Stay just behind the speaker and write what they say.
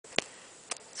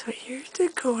So here's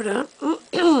Dakota.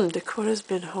 Dakota's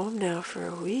been home now for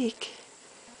a week.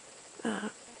 A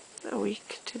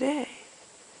week today.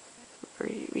 Or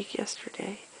a week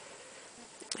yesterday.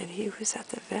 And he was at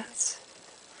the vet's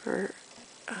for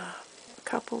a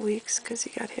couple weeks because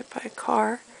he got hit by a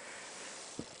car.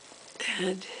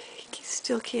 And he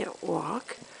still can't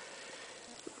walk.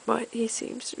 But he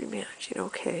seems to be managing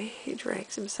okay. He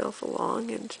drags himself along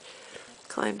and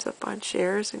climbs up on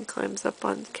chairs and climbs up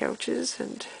on couches,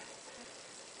 and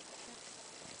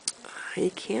he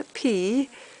can't pee,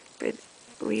 but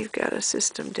we've got a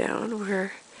system down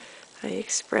where I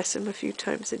express him a few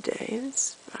times a day, and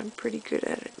I'm pretty good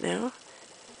at it now.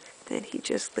 Then he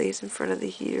just lays in front of the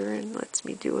heater and lets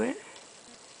me do it.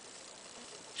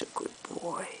 He's a good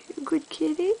boy. A good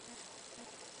kitty.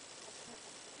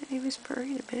 And he was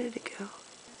purring a minute ago.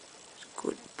 He's a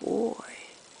good boy.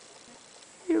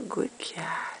 You're a good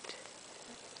cat.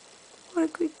 What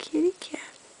a good kitty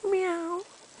cat. Meow.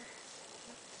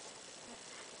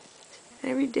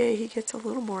 Every day he gets a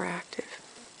little more active.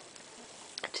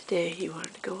 Today he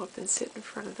wanted to go up and sit in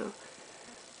front of the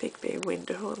big bay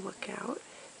window and look out.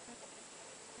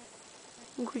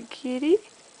 Good kitty?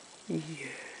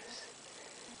 Yes.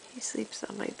 He sleeps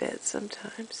on my bed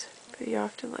sometimes, but he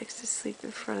often likes to sleep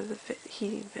in front of the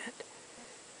heating vent.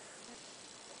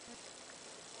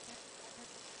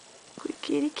 Good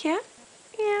kitty cat?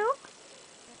 Meow.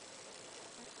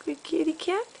 Good kitty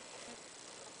cat?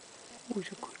 Who's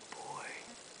a good boy?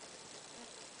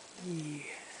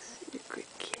 Yes, he's a good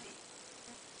kitty.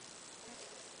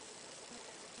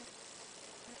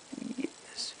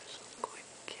 Yes, he's a good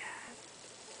cat.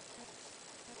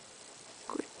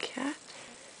 Good cat.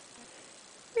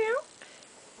 Meow.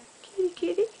 Kitty,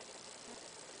 kitty.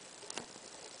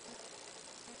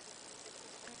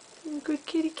 Good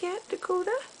kitty cat,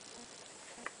 Dakota?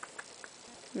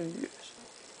 Yes.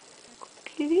 Good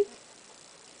kitty?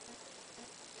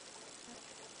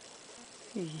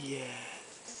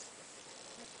 Yes.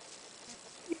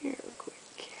 You're a good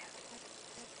cat.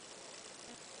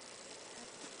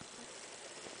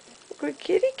 Good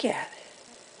kitty cat.